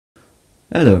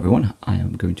Hello everyone, I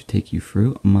am going to take you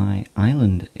through my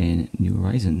island in New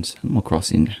Horizons, Animal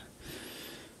Crossing.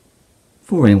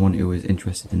 For anyone who is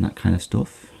interested in that kind of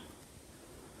stuff.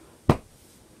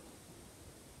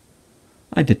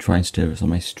 I did try and stir this on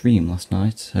my stream last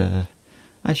night.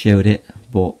 I showed it,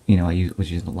 but you know, I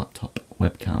was using a laptop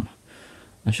webcam.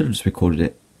 I should have just recorded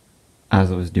it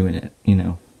as I was doing it, you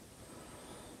know.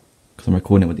 Because I'm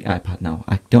recording it with the iPad now.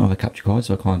 I don't have a capture card,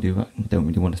 so I can't do that. I don't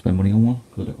really want to spend money on one,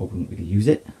 because I wouldn't really use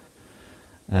it.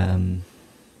 And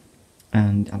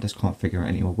I just can't figure out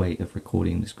any way of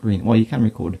recording the screen. Well, you can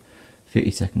record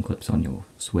 30-second clips on your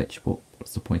Switch, but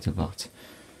what's the point of that?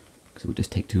 Because it would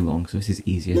just take too long, so this is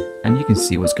easier. And you can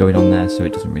see what's going on there, so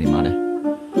it doesn't really matter.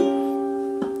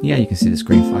 Yeah, you can see the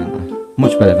screen fine there.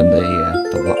 Much better than the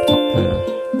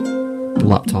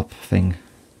laptop thing.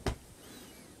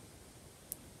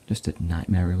 Just a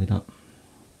nightmare, really, that.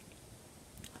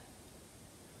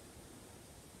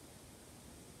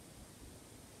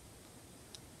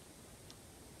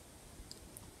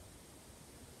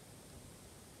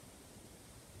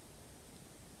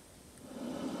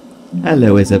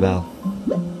 Hello, Isabel.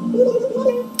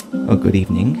 Oh, good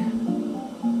evening.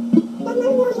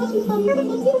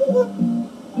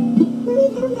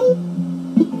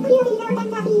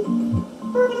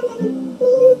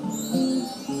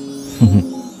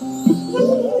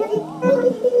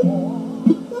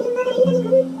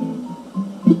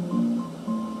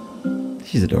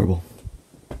 She's adorable.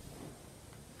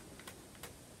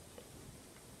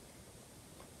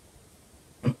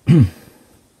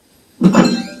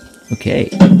 Okay,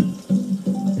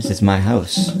 this is my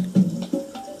house.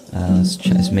 Let's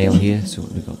check this mail here, see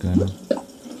what we've got going on.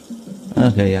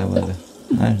 Okay, yeah, whatever.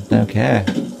 I don't care.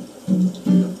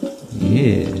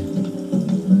 Yeah.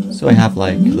 So I have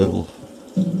like a little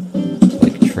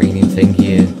training thing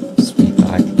here. Speed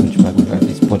bag, punch bag, whatever.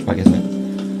 It's a punch bag, isn't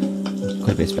it?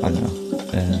 Quite a bit of speed, I don't know.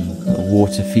 A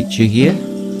water feature here.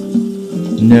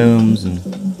 Gnomes and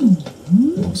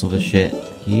all sort of shit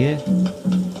here.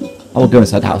 I will go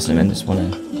inside the house in a minute. Just want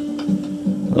a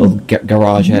little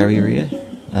garage area here.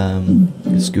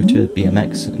 A scooter,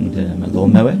 BMX, and a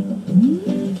lawnmower.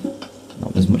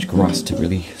 Not as much grass to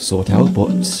really sort out,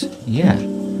 but yeah.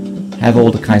 I have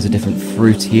all the kinds of different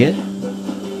fruit here.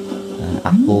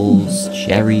 Apples,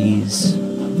 cherries.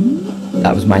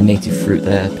 That was my native fruit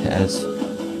there. Pears,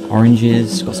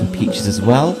 oranges. Got some peaches as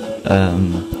well.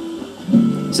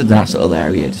 It's a nice little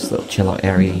area, just a little chill out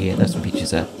area here. There's some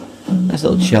peaches there. Nice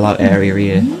little chill out area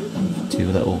here.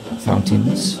 Two little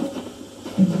fountains.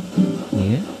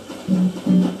 Here.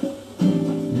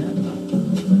 Yeah.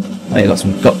 Oh, you got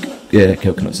some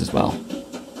coconuts as well.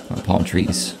 Palm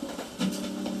trees.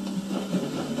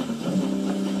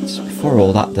 Just before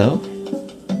all that though,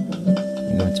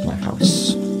 I'm going to my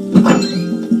house.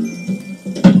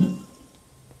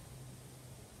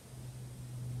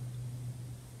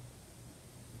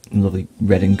 Lovely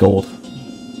red and gold.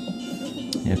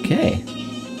 Okay,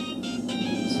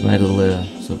 so my little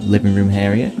sort of living room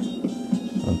area.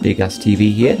 A big ass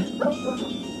TV here.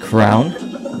 Crown,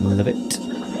 love it.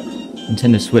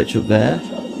 Nintendo Switch up there.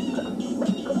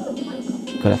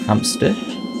 Got a hamster.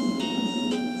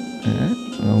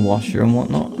 A washer and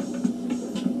whatnot.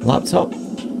 Laptop.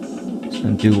 Just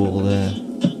gonna do all the.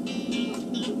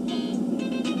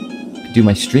 Do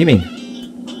my streaming.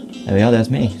 There we are. There's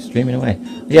me streaming away.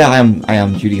 Yeah, I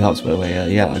am Judy Hobbs, by the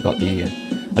way. Yeah, I got the.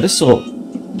 I just saw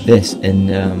this in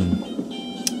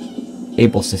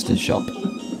Able Sisters shop,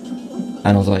 and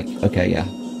I was like, okay, yeah,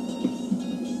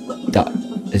 that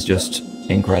is just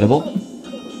incredible.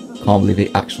 Can't believe they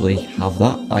actually have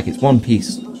that. Like, it's one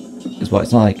piece as well.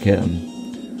 It's not like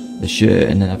the shirt,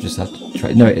 and then I've just had to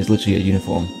try. No, it's literally a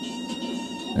uniform.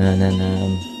 And then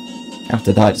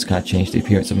after that, I just kind of changed the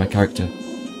appearance of my character,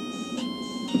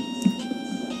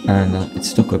 and it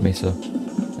stuck with me. So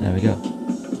there we go.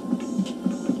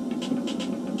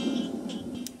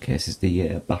 Okay, this is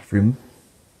the bathroom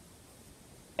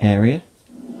area.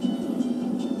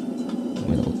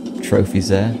 With little trophies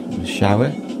there, a shower,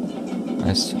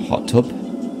 nice hot tub,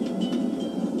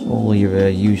 all your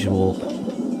usual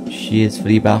shears for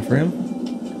the bathroom.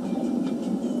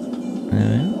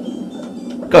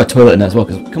 Got a toilet in there as well,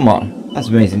 because come on, that's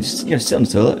amazing. Just, you know, sit on the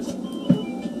toilet,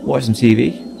 watch some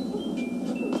TV.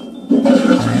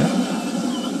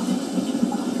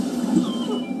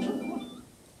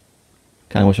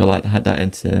 Kind of wish I had that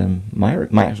into my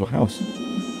actual house.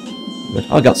 But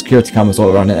I got security cameras all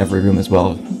around in every room as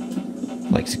well,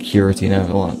 like security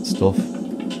and all that stuff.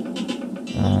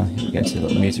 Here we get into the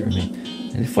little music room here.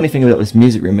 And the funny thing about this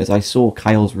music room is I saw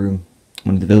Kyle's room,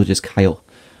 one of the villagers, Kyle,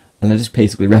 and I just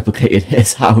basically replicated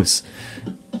his house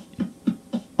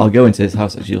I'll go into his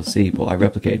house as you'll see, but I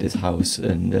replicated his house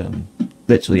and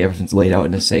literally everything's laid out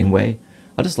in the same way.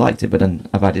 I just liked it, but then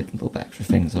I've added little extra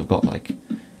things. I've got like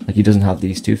he doesn't have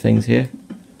these two things here,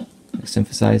 like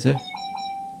synthesizer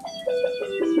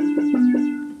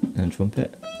and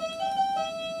trumpet.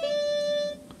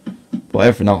 But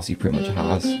everything else he pretty much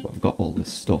has. But I've got all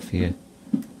this stuff here.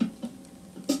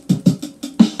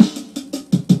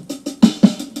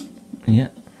 Yeah.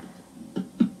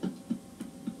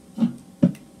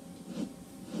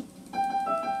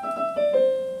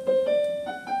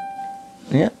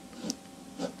 Yeah.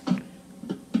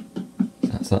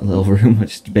 That's that little room,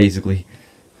 which is basically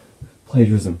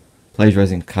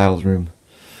plagiarizing Kyle's room.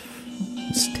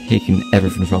 Just taking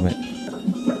everything from it.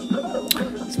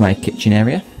 It's my kitchen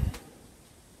area.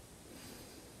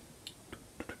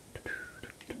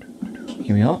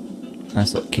 Here we are.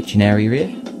 Nice little kitchen area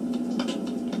here.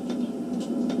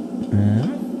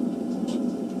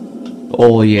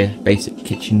 All your basic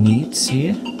kitchen needs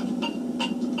here.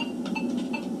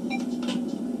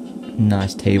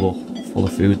 Nice table full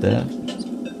of food there.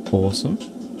 Awesome.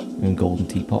 And golden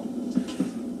teapot.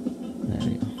 There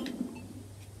we go.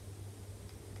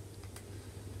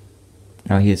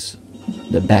 Now here's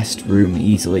the best room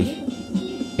easily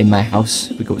in my house.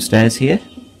 We go upstairs here.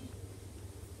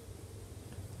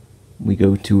 We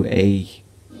go to a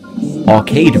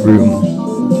arcade room.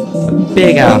 A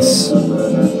big ass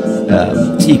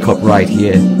teacup right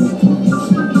here.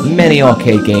 Many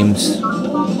arcade games.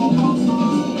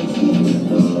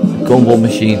 Gumball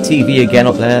machine, TV again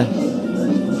up there.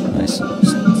 Nice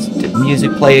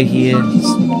music player here.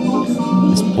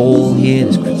 This ball here.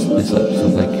 This like sort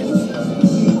of like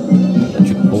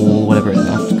electric ball, whatever it is. I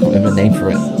can't remember the name for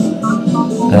it.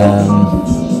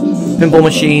 Pinball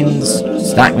machines,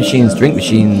 snack machines, drink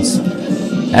machines,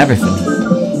 everything.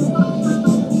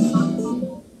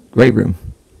 Great room.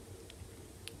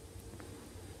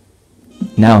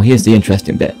 Now here's the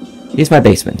interesting bit. Here's my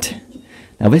basement.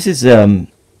 Now this is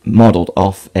modelled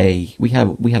off a we have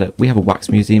a wax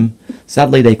museum.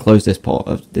 Sadly they closed this part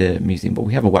of the museum, but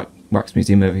we have a wax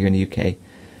museum over here in the UK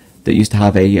that used to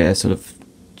have a sort of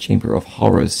Chamber of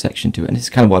Horrors section to it, and this is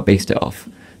kind of what I based it off.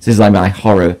 This is like my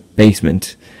horror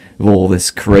basement with all this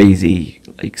crazy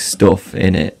like stuff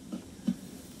in it.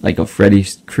 Like a Freddy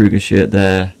Krueger shirt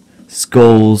there,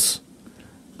 skulls,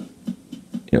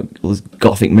 you know, all those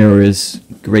gothic mirrors,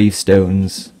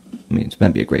 gravestones. I mean, it's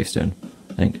meant to be a gravestone,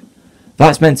 I think.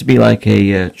 That's meant to be like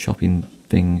a chopping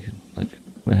thing, like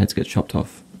where heads get chopped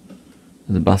off.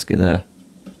 There's a basket there.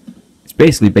 It's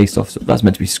basically based off. That's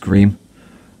meant to be Scream.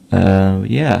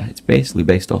 Yeah, it's basically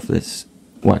based off this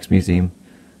wax museum.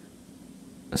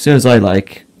 As soon as I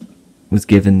was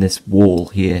given this wall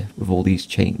here with all these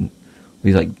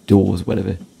these like doors,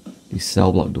 whatever, these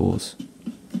cell block doors,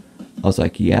 I was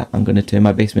like, yeah, I'm gonna turn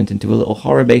my basement into a little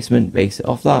horror basement, base it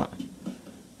off that,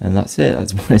 and that's it.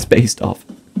 That's what it's based off.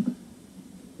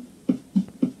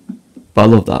 But I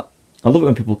love that. I love it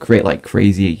when people create like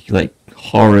crazy, like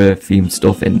horror themed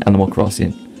stuff in Animal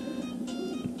Crossing.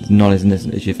 It's not as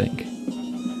innocent as you think.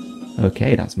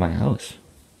 Okay, that's my house.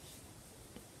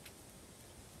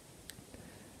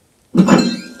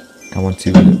 I want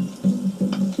to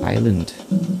island.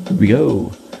 Here we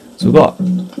go. So we've got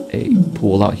a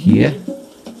pool out here.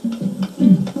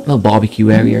 Little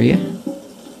barbecue area here.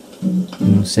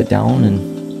 And we'll sit down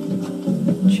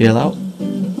and chill out.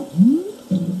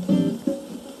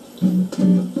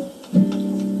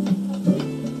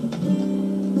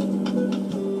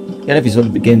 Yeah, if you saw the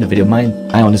beginning of the video, my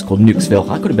island is called NooksVille.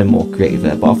 I could have been more creative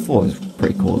there, but I thought it was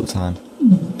pretty cool at the time.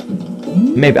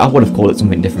 Maybe I would have called it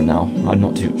something different now. I'm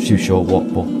not too sure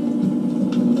what, but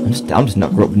I'm just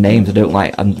not good with names.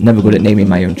 I'm never good at naming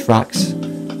my own tracks,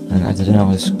 and I don't know.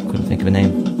 I just couldn't think of a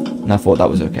name, and I thought that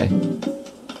was okay.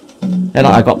 Yeah,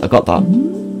 I got that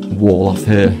wall off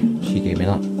her. She gave me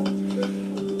that.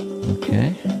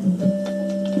 Okay.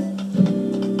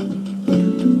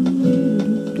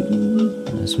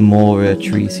 There's more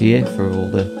trees here for all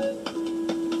the.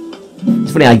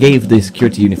 It's funny, I gave the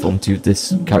security uniform to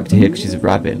this character here because she's a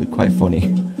rabbit. It looked quite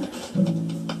funny.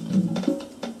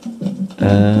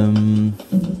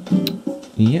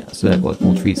 Yeah, so there are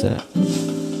more trees there.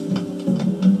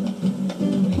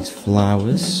 These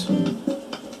flowers.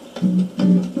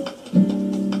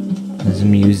 There's a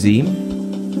museum.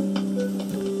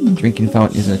 Drinking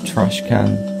fountain is in a trash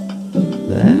can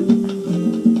there.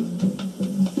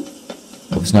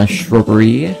 Oh, this nice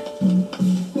shrubbery.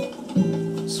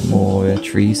 Some more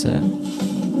trees there.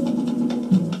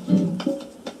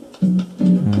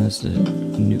 There's the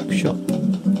Nook shop.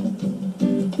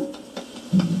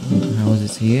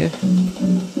 Houses here.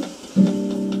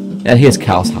 And here's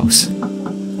Cal's house.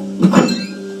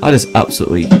 I just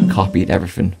absolutely copied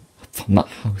everything from that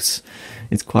house.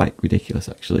 It's quite ridiculous,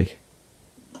 actually.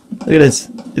 Look at this.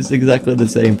 It's exactly the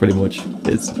same, pretty much.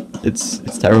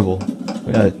 It's terrible.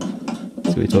 Yeah,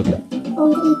 that's what we're talking.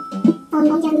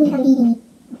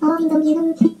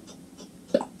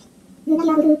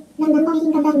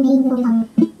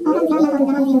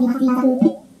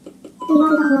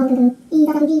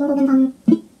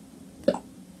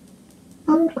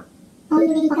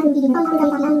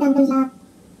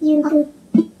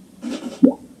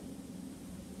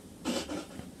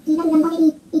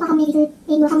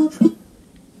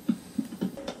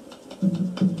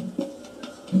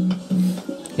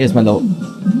 Here's my little,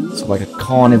 sort of like a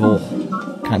carnival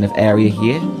kind of area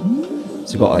here.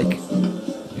 So we've got like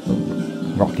a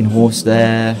rocking horse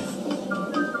there.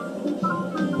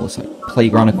 Also like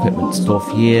playground equipment stuff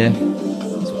here.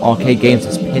 Some arcade games,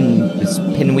 this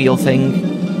pinwheel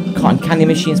thing. Cotton candy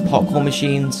machines, popcorn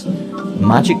machines.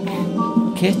 Magic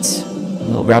kit. A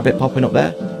little rabbit popping up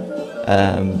there.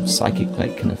 Psychic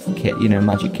like kind of kit, you know,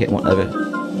 magic kit, whatever.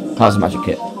 How's a magic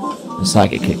kit? A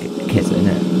psychic kit in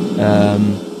it.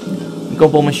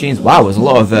 Gumball machines. Wow, there's a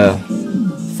lot of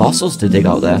fossils to dig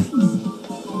out there.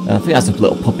 I think that's a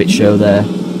little puppet show there.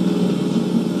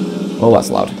 Oh, that's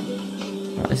loud.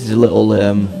 Right, this is a little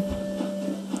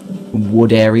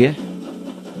wood area.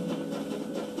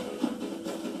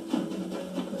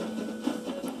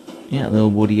 Yeah, a little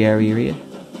woody area here.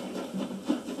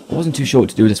 I wasn't too sure what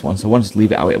to do with this one, so I wanted to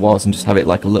leave it how it was and just have it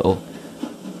like a little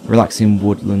relaxing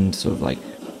woodland sort of like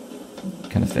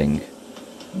kind of thing.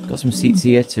 Got some seats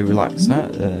here to relax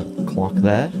at, clock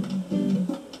there.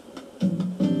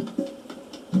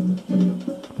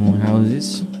 More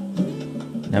houses.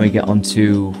 Now we get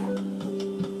onto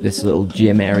this little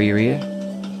gym area here.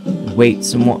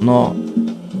 Weights and whatnot.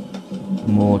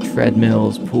 More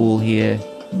treadmills, pool here.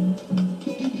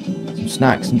 Some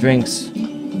snacks and drinks.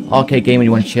 Arcade game when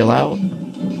you want to chill out.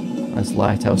 Nice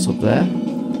lighthouse up there.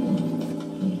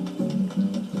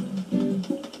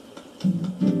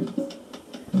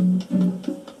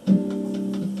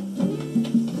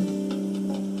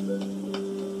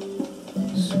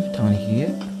 Down here.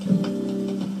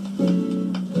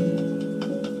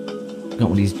 Got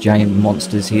one of these giant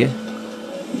monsters here.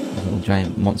 Little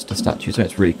giant monster statues, so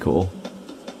it's really cool.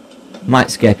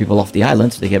 Might scare people off the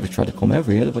island if they ever try to come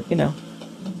over here, but you know.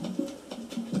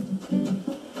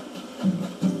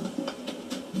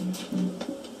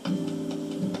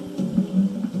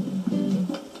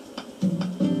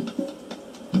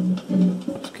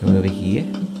 Let's go over here.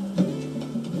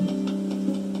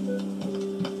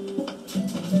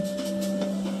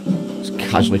 Just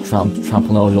casually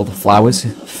trampling over all the flowers.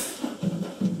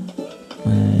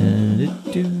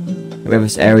 We have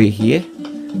this area here.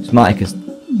 It's more like a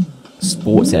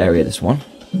sports area, this one.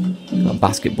 Got a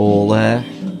basketball there.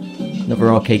 Another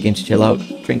arcade game to chill out.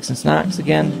 Drinks and snacks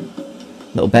again.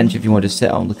 Little bench if you want to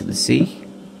sit out and look at the sea.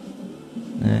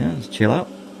 Yeah, just chill out.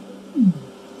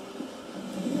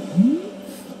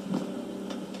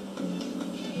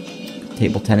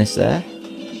 Table tennis there.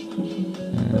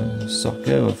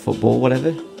 Soccer or football,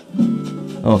 whatever.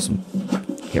 Awesome.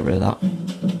 Get rid of that.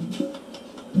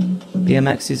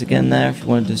 BMXs again there if you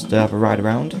want to just have a ride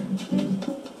around.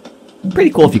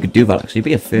 Pretty cool if you could do that actually. It'd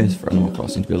be a first for Animal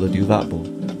Crossing to be able to do that, but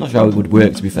I'm not sure how it would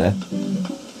work to be fair.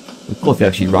 It'd be cool if you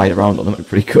actually ride around on them, it'd be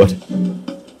pretty good.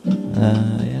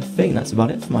 Yeah, I think that's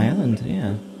about it for my island,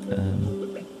 yeah.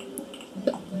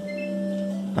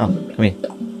 Oh, come here.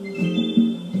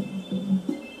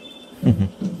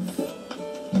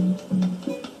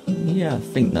 Yeah, I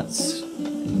think that's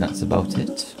about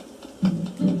it.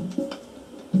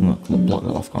 Look, block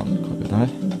that off, can't go there.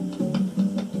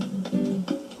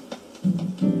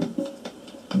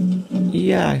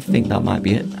 Yeah, I think that might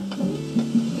be it.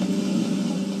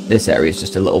 This area is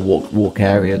just a little walk through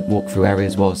area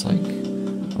as well. It's like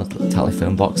a little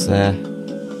telephone box there.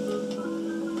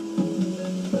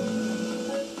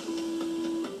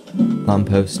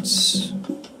 Lampposts.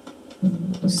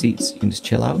 Seats, you can just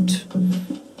chill out.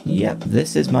 Yep,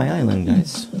 this is my island,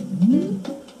 guys.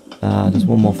 There's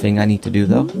one more thing I need to do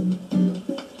though.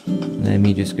 Let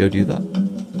me just go do that.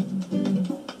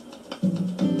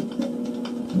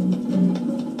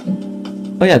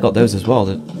 Oh yeah, I got those as well.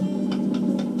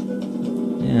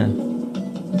 Yeah.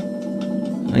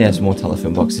 Oh yeah, some more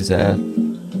telephone boxes there.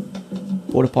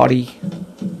 Porta potty.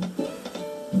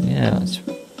 Yeah, that's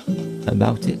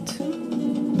about it.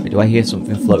 Wait, do I hear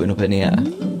something floating up in the air?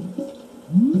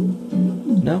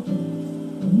 No?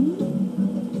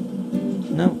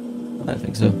 No? I don't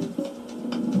think so.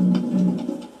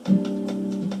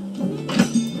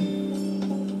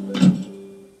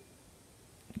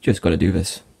 Just gotta do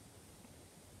this.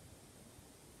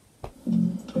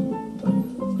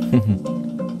 Hey.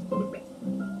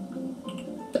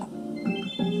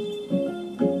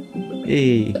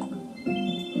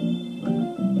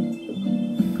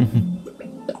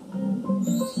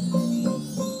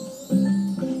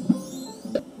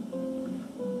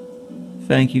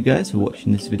 Thank you guys for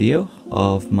watching this video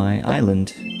of my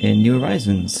island in New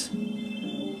Horizons.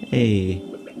 Hey.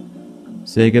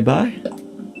 Say goodbye.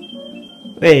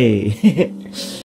 Hey.